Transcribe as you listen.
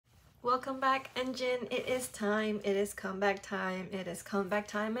Welcome back, Engine. It is time. It is comeback time. It is comeback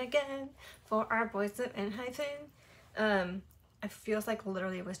time again for our boys of Enhypen. It feels like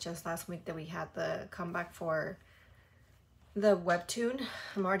literally it was just last week that we had the comeback for the webtoon.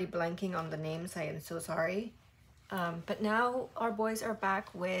 I'm already blanking on the names. I am so sorry. But now our boys are back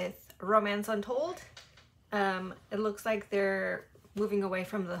with Romance Untold. It looks like they're moving away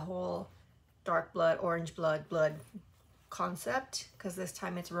from the whole dark blood, orange blood concept, because this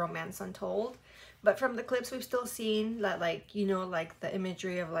time it's Romance Untold. But from the clips we've still seen that, like, you know, like the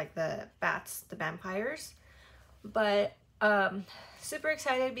imagery of like the bats, the vampires. But super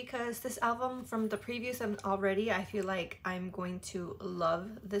excited because this album, from the previews already, I feel like I'm going to love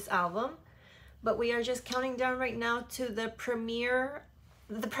this album. But we are just counting down right now to the premiere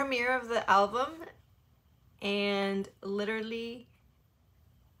of the album, and literally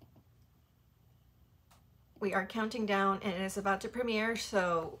we are counting down and it is about to premiere,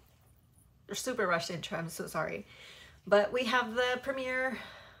 so they're super rushed intro, I'm so sorry. But we have the premiere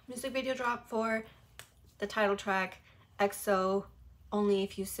music video drop for the title track, EXO, Only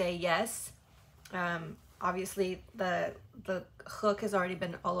If You Say Yes. Obviously the hook has already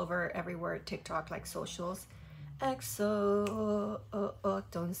been all over everywhere, TikTok, like socials. EXO,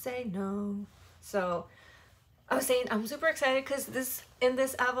 don't say no. So I was saying I'm super excited because in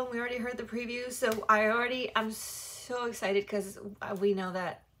this album we already heard the preview, so I'm so excited because we know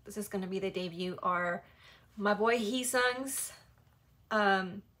that this is going to be the debut or my boy Heesung's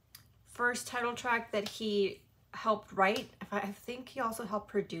first title track that he helped write. I think he also helped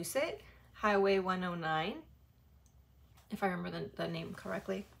produce it, Highway 109, if I remember the name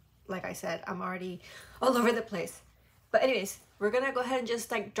correctly. Like I said, I'm already all over the place. But anyways, we're gonna go ahead and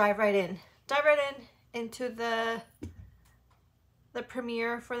just like dive right in into the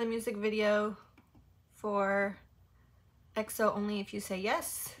premiere for the music video for EXO, Only If You Say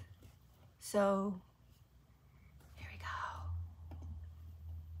Yes. So here we go.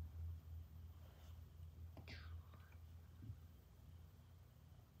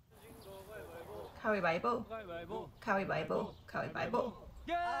 가위바위보, 가위바위보, 가위바위보.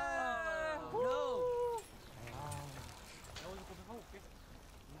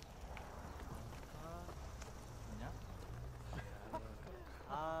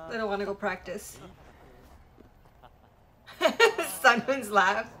 I don't want to go practice. Sunhoon's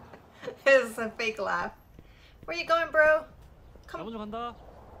laugh is a fake laugh. Where you going, bro? Come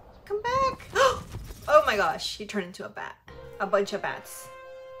back. Oh my gosh, he turned into a bat. A bunch of bats.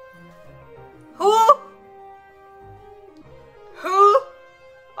 Who?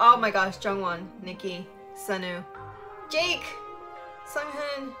 Oh my gosh, Jungwon, Nikki, Sunu, Jake,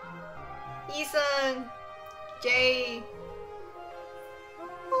 Sunghoon, Isung, Jay.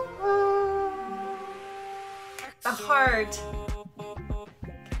 The heart.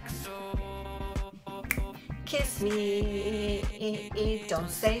 Kiss me, don't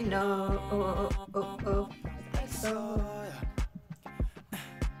say no.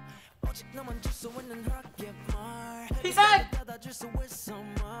 He's on.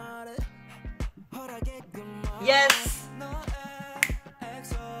 Yes.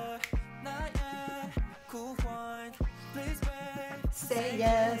 Say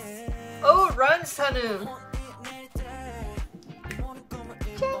yes. Oh, run, Sunu.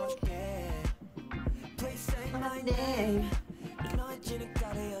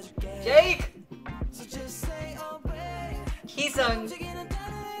 Jake. Heesung.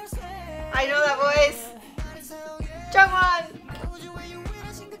 I know that voice. Jungwon.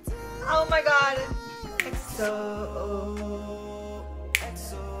 Oh my god. EXO.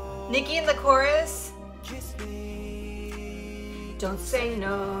 Nikki in the chorus. Don't say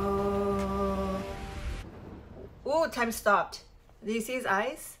no. Ooh, time stopped. Do you see his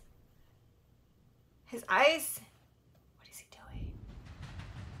eyes? His eyes? What is he doing?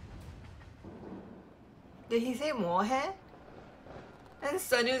 Did he say 뭐해? And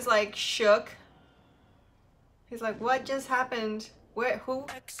Sunu's like shook. He's like, what just happened? Where? Who?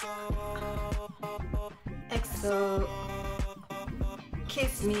 EXO.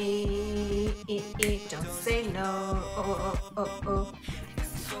 Kiss me. Don't say no.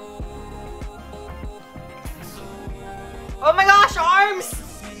 Oh my gosh, arms!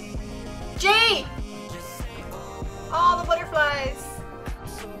 Jay! All the butterflies.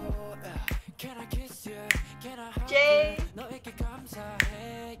 Jay.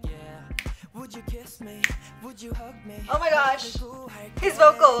 Oh my gosh, his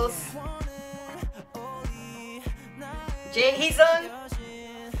vocals. Jay Heesung.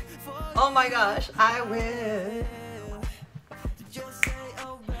 Oh my gosh, I will.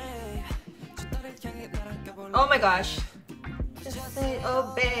 Oh my gosh. Just say,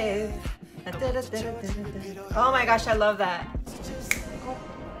 oh babe. Oh my gosh, I love that.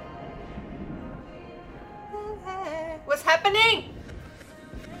 What's happening?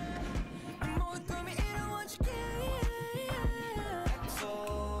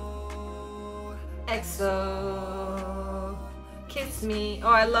 EXO, kiss me. Oh,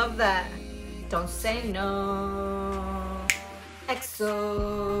 I love that. Don't say no. EXO,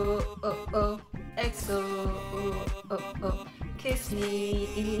 oh oh. EXO, oh oh oh. Kiss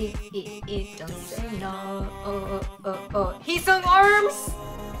me. Don't say no. Oh oh oh oh. Heesung arms.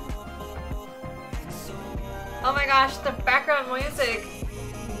 Oh my gosh, the background music.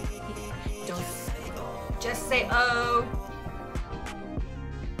 Don't just say oh.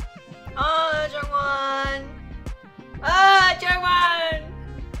 Oh, Jungwon! Oh, Jungwon!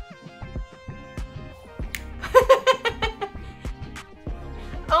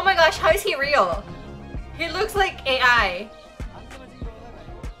 Oh my gosh, how is he real? He looks like AI.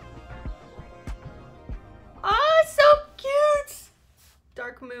 Oh, so cute!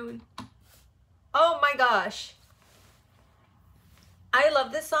 Dark Moon. Oh my gosh. I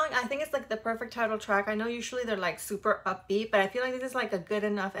love this song. I think it's like the perfect title track. I know usually they're like super upbeat, but I feel like this is like a good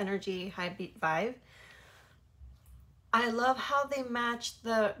enough energy, high beat vibe. I love how they match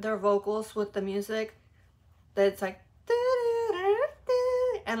their vocals with the music. That it's like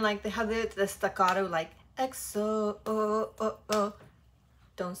and like they have the staccato like EXO, oh oh oh,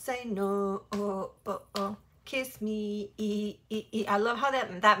 don't say no, oh oh oh, kiss me, I love how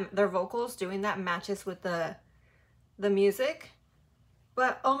that their vocals doing that matches with the music.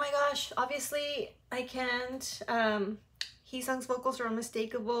 But oh my gosh, obviously I can't. Heesung's vocals are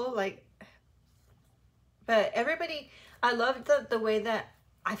unmistakable, like. But everybody, I love the way that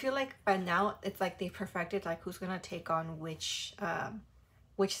I feel like by now it's like they perfected like who's gonna take on which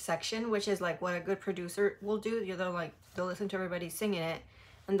section, which is like what a good producer will do. They'll listen to everybody singing it,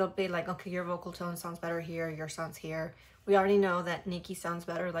 and they'll be like, okay, your vocal tone sounds better here, your sounds here. We already know that Nikki sounds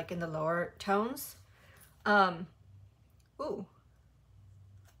better like in the lower tones. Ooh.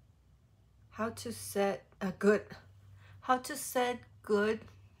 How to set good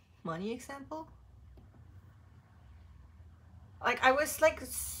money example. Like I was like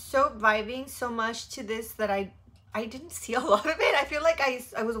so vibing so much to this that I didn't see a lot of it. I feel like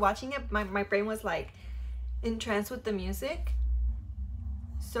I was watching it, my brain was like entranced with the music.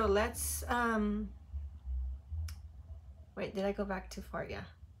 So let's wait, did I go back too far? Yeah.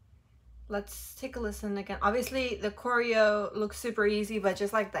 Let's take a listen again. Obviously, the choreo looks super easy, but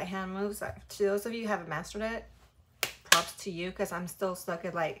just like the hand moves, to those of you who haven't mastered it, props to you, because I'm still stuck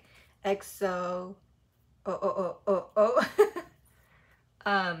at like EXO, oh.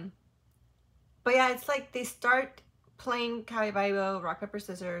 But yeah, it's like they start playing Kawaii rock, paper,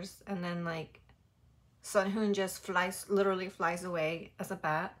 scissors, and then like Sunhoon just literally flies away as a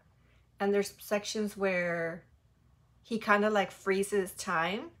bat. And there's sections where he kind of like freezes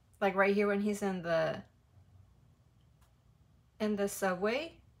time. Like right here when he's in the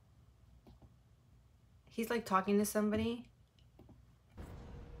subway. He's like talking to somebody.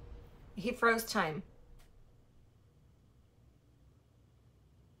 He froze time.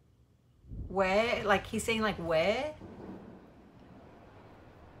 Where? Like he's saying like where?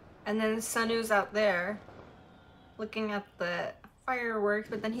 And then Sunwoo's out there looking at the fireworks,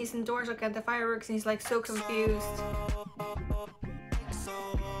 but then he's indoors looking at the fireworks and he's like so confused.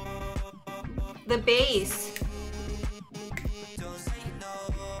 The bass.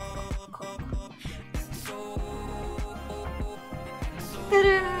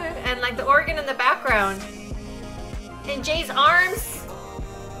 And like the organ in the background. And Jay's arms.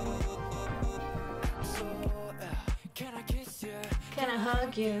 Can I kiss you? Can I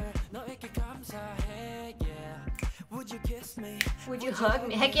hug you? Would you kiss me? Would you hug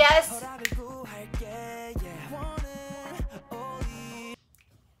me? Heck yes!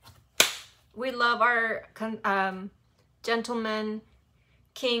 We love our gentlemen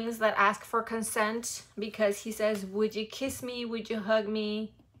kings that ask for consent, because he says, would you kiss me? Would you hug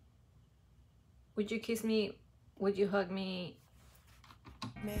me? Would you kiss me? Would you hug me?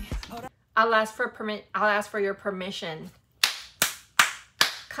 I'll ask for your permission.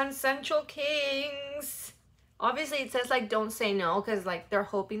 Consensual kings. Obviously it says like don't say no, because like they're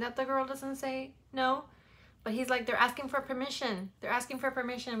hoping that the girl doesn't say no. But he's like, they're asking for permission. They're asking for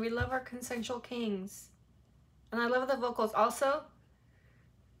permission. We love our consensual kings. And I love the vocals. Also,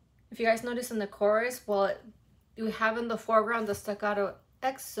 if you guys notice in the chorus, well, you have in the foreground the staccato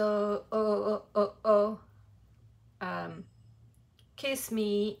EXO, oh. Kiss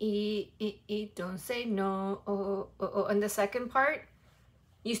me, don't say no, oh. And the second part,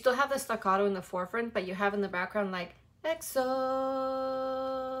 you still have the staccato in the forefront, but you have in the background like EXO,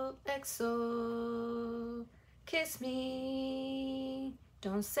 EXO, kiss me,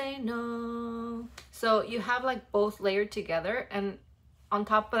 don't say no. So you have like both layered together, and on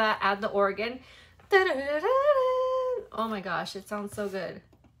top of that add the organ. Oh my gosh, it sounds so good.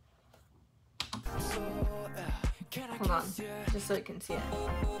 Hold on, just so you can see it.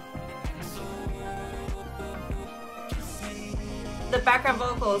 The background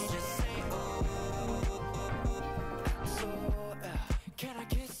vocals.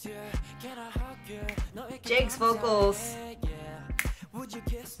 Jake's vocals.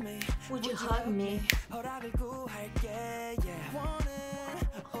 Would you hug me?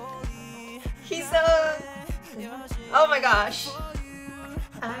 He's oh my gosh.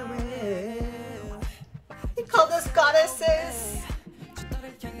 I will. He called us goddesses.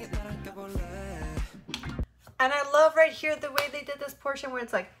 And I love right here the way they did this portion where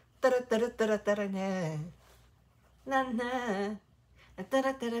it's like da da da da da da na na na.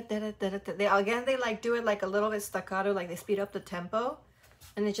 They again, they like do it like a little bit staccato, like they speed up the tempo,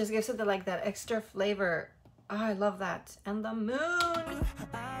 and it just gives it the, like that extra flavor. Oh, I love that. And the moon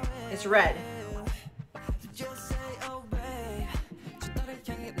is red.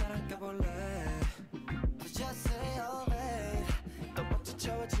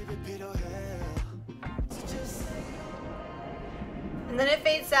 And then it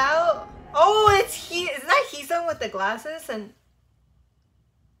fades out. Oh, it's is that Heesung with the glasses?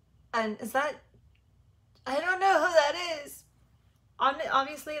 And is that, I don't know who that is.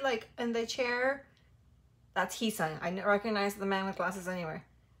 Obviously, like in the chair, that's Heesung. I recognize the man with glasses anywhere.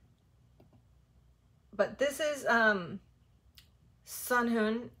 But this is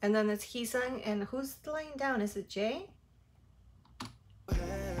Sunhoon, and then it's Heesung, and who's lying down? Is it Jay?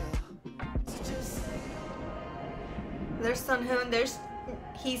 There's Sunhoon, there's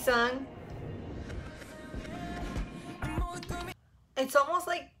Heesung. It's almost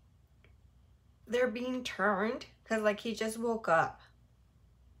like they're being turned, because like he just woke up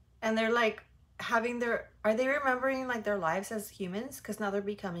and they're like having their, are they remembering like their lives as humans, because now they're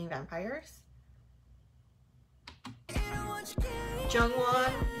becoming vampires?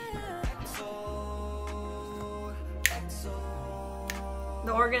 Jungwon,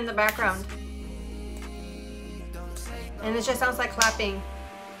 the organ in the background, and it just sounds like clapping,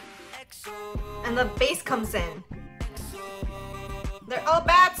 and the bass comes in. They're all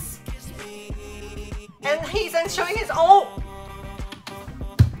bats. And he's showing his own.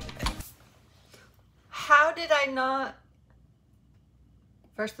 How did I not?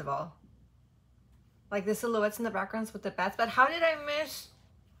 First of all, like the silhouettes in the backgrounds with the bats, but how did I miss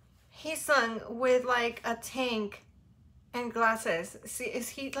Heesung with like a tank and glasses? See, is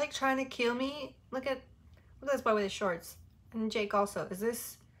he like trying to kill me? Look at this boy with his shorts. And Jake also. Is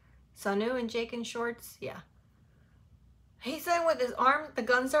this Sunu and Jake in shorts? Yeah. He's in with his arm, the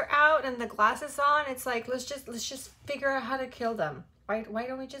guns are out and the glasses on. It's like, let's just figure out how to kill them. Why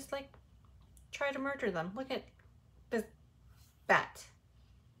don't we just like try to murder them? Look at this bat.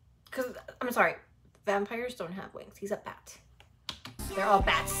 Because, I'm sorry, vampires don't have wings. He's a bat. They're all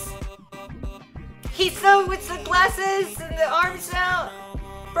bats. He's so with the glasses and the arms out.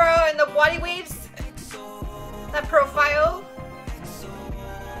 Bro, and the body waves. That profile.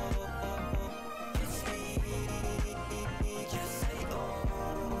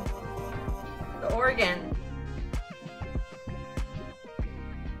 Organ.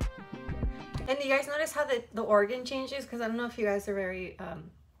 And do you guys notice how the organ changes? Because I don't know if you guys are very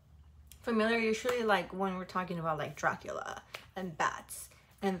familiar. Usually like when we're talking about like Dracula and bats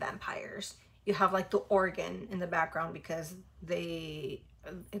and vampires, you have like the organ in the background because it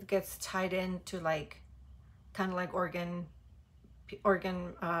gets tied into like kind of like organ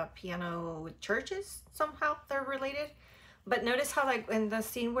piano with churches. Somehow they're related. But notice how like in the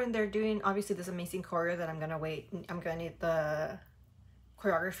scene when they're doing obviously this amazing choreo that I'm gonna need the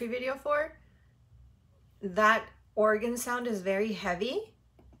choreography video for, that organ sound is very heavy.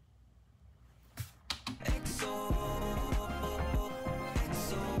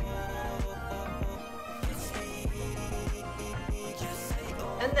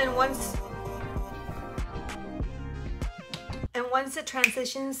 And then once it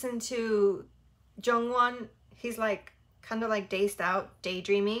transitions into Jungwon, he's like kind of like dazed out,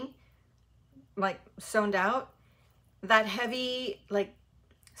 daydreaming, like zoned out. That heavy like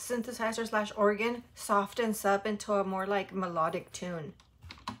synthesizer slash organ softens up into a more like melodic tune.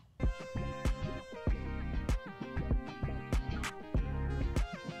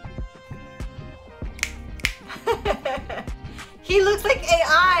 He looks like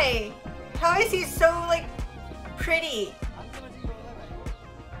AI. How is he so like pretty?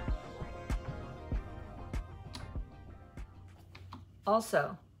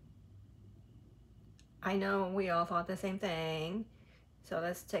 Also, I know we all thought the same thing, so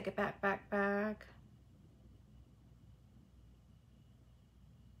let's take it back.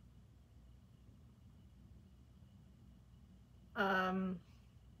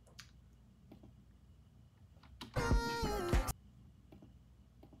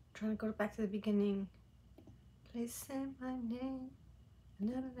 Trying to go back to the beginning. Please say my name.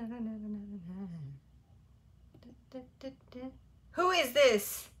 Who is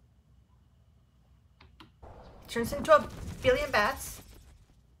this? Turns into a billion bats.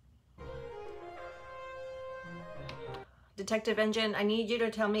 Detective Engine, I need you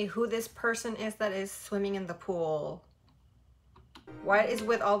to tell me who this person is that is swimming in the pool. What is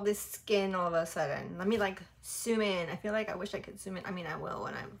with all this skin all of a sudden? Let me like zoom in. I feel like I wish I could zoom in. I mean, I will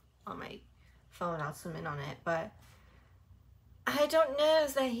when I'm on my phone. I'll zoom in on it, but I don't know.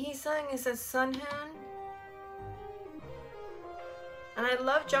 Is that Hee-sung? Is that Sunhoon? And I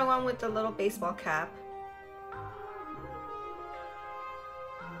love Jungwon with the little baseball cap.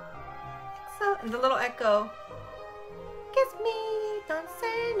 So, and the little echo. Kiss me, don't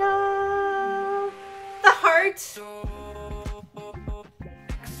say no. The heart.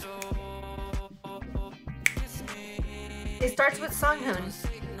 It starts with Sunhoon.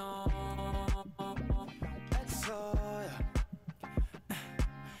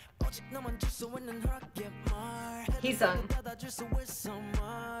 Hee-sung.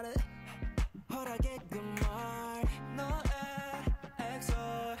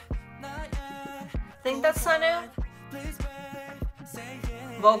 Think that's Sunhoon?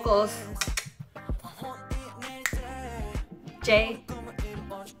 Vocals. Jay.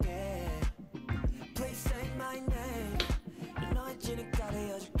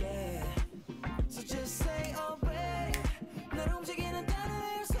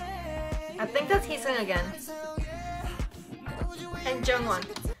 I think that's Hee-sung again. And Jungwon.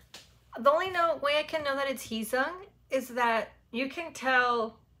 The only way I can know that it's Hee-sung is that you can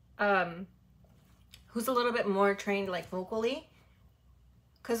tell who's a little bit more trained like vocally.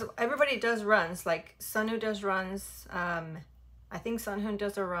 Because everybody does runs, like Sunwoo does runs, I think Sunhoon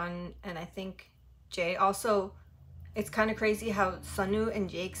does a run, and I think Jay also. It's kind of crazy how Sunwoo and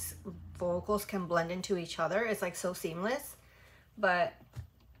Jake's vocals can blend into each other. It's like so seamless, but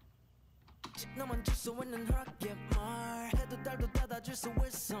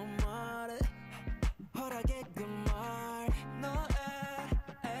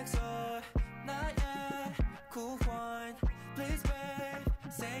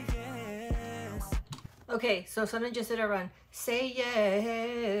okay, so Sunwoo just did a run. Say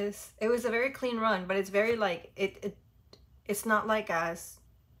yes. It was a very clean run, but it's very like it's not like as.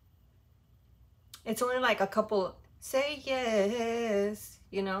 It's only like a couple. Say yes.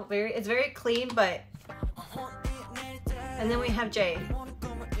 You know, it's very clean, but. And then we have Jay.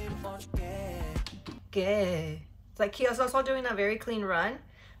 Gay. It's like he was also doing a very clean run,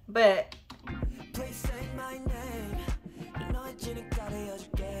 but.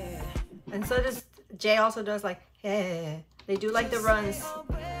 And so does Jay also does like, yeah, they do like the runs,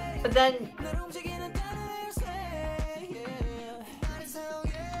 but then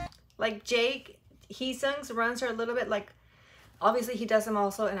like Jake, Hee-sung's runs are a little bit like, obviously he does them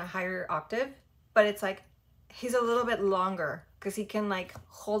also in a higher octave, but it's like he's a little bit longer because he can like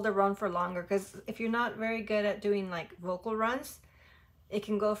hold the run for longer, because if you're not very good at doing like vocal runs, it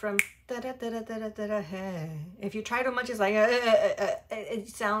can go from da da da da da da da. If you try too much, it's like it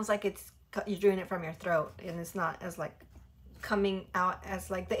sounds like you're doing it from your throat, and it's not as like coming out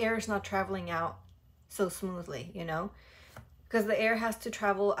as like the air is not traveling out so smoothly, you know, because the air has to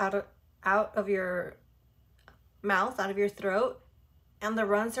travel out of your mouth, out of your throat, and the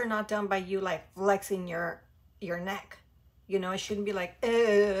runs are not done by you like flexing your neck, you know. It shouldn't be like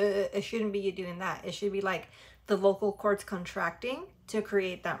it shouldn't be you doing that. It should be like the vocal cords contracting to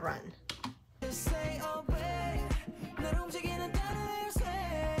create that run.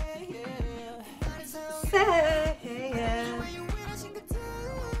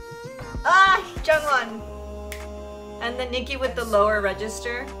 Ah, Jungwon. And then Nikki with the lower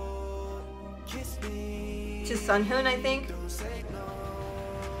register. To Sunhoon, I think.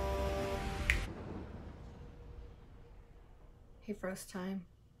 He froze time.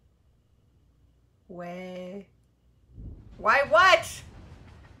 Way. Why what?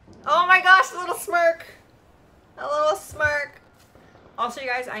 Oh my gosh, a little smirk. A little smirk. Also, you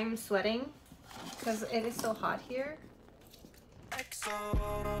guys, I'm sweating because it is so hot here.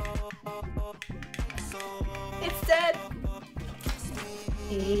 It's dead.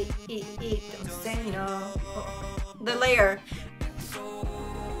 Eat, don't say no. Oh. The layer.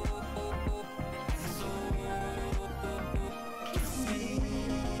 Kiss me.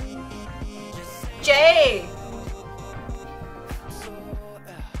 Jay!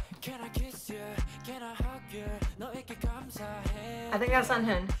 I think that's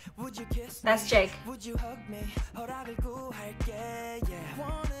Untold. That's Jake.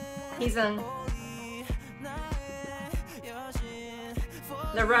 He's on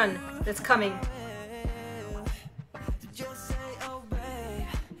the run that's coming.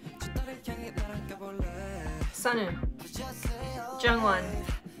 Sunwoo, Jungwon.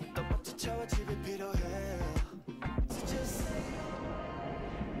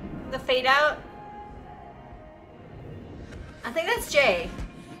 The fade out. I think that's Jay.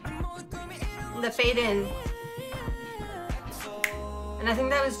 The fade in. And I think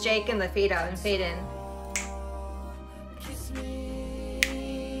that was Jake in the fade out and fade in. Kiss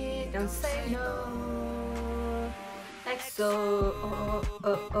me, don't say no. EXO, oh,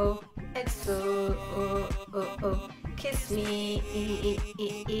 oh, oh. EXO, oh, oh, oh. Kiss me,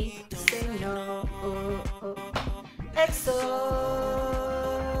 say no, oh, oh. EXO,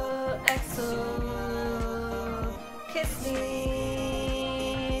 EXO. Kiss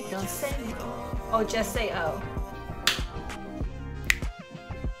me, don't say no. Oh, just say oh.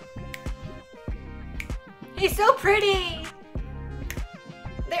 He's so pretty!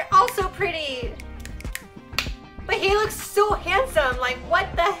 They're all so pretty! But he looks so handsome! Like,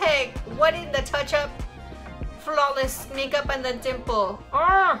 what the heck? What in the touch-up? Flawless makeup and the dimple.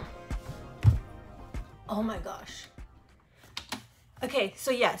 Oh my gosh. Okay,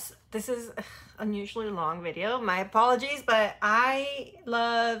 so yes, this is an unusually long video. My apologies, but I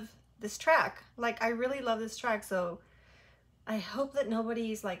love this track. Like, I really love this track, so I hope that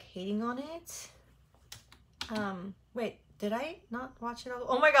nobody's like hating on it. Wait, did I not watch it all?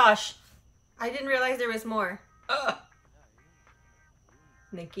 Oh my gosh, I didn't realize there was more. Ugh.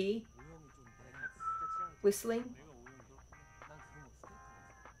 Nikki whistling.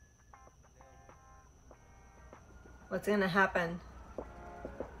 What's gonna happen?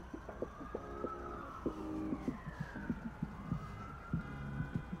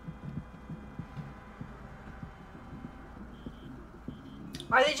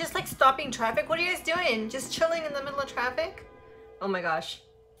 Are they just like stopping traffic? What are you guys doing? Just chilling in the middle of traffic? Oh my gosh.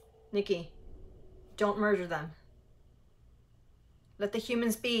 Nikki, don't murder them. Let the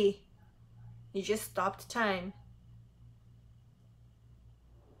humans be. You just stopped time.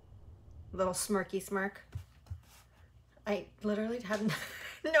 Little smirky smirk. I literally hadn't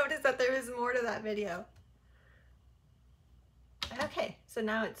noticed that there was more to that video. Okay, so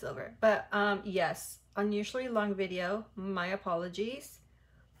now it's over. But yes, unusually long video. My apologies.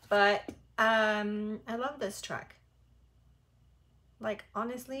 But I love this track. Like,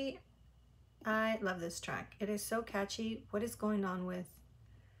 honestly, I love this track. It is so catchy. What is going on with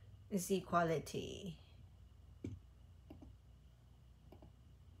Z quality?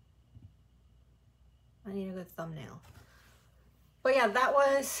 I need a good thumbnail. But yeah, that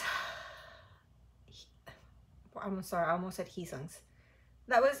was, I'm sorry, I almost said Heesung's.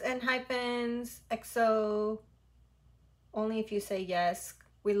 That was Enhypen's EXO, Only If You Say Yes.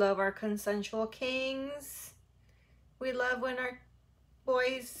 We love our consensual kings. We love when our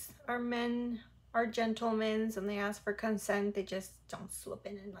boys, our men, are gentlemen, and they ask for consent. They just don't swoop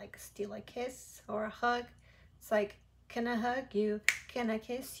in and like steal a kiss or a hug. It's like, can I hug you? Can I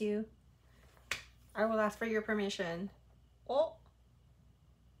kiss you? I will ask for your permission. Oh.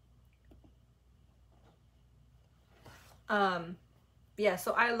 Yeah,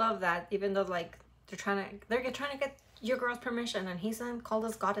 so I love that, even though like they're trying to get your girl's permission, and he's called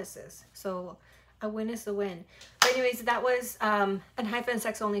us goddesses. So a win is a win. But anyways, that was Enhypen's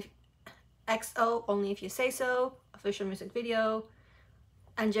EXO, Only If You Say So official music video.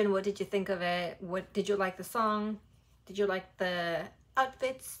 Anjin, what did you think of it? What did you like the song? Did you like the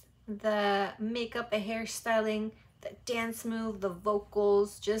outfits, the makeup, the hairstyling, the dance move, the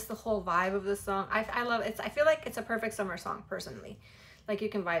vocals, just the whole vibe of the song? I love it. I feel like it's a perfect summer song, personally. Like, you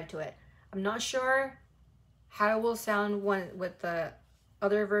can vibe to it. I'm not sure how it will sound with the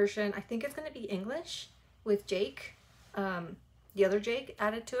other version. I think it's going to be English with Jake, the other Jake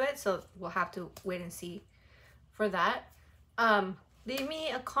added to it, so we'll have to wait and see for that. Leave me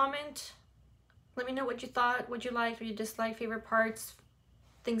a comment. Let me know what you thought, what you liked, what you disliked, favorite parts,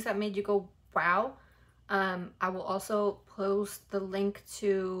 things that made you go wow. I will also post the link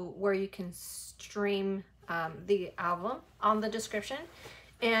to where you can stream the album on the description.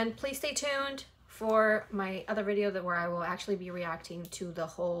 And please stay tuned for my other video where I will actually be reacting to the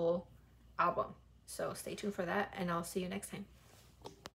whole album. So stay tuned for that, and I'll see you next time.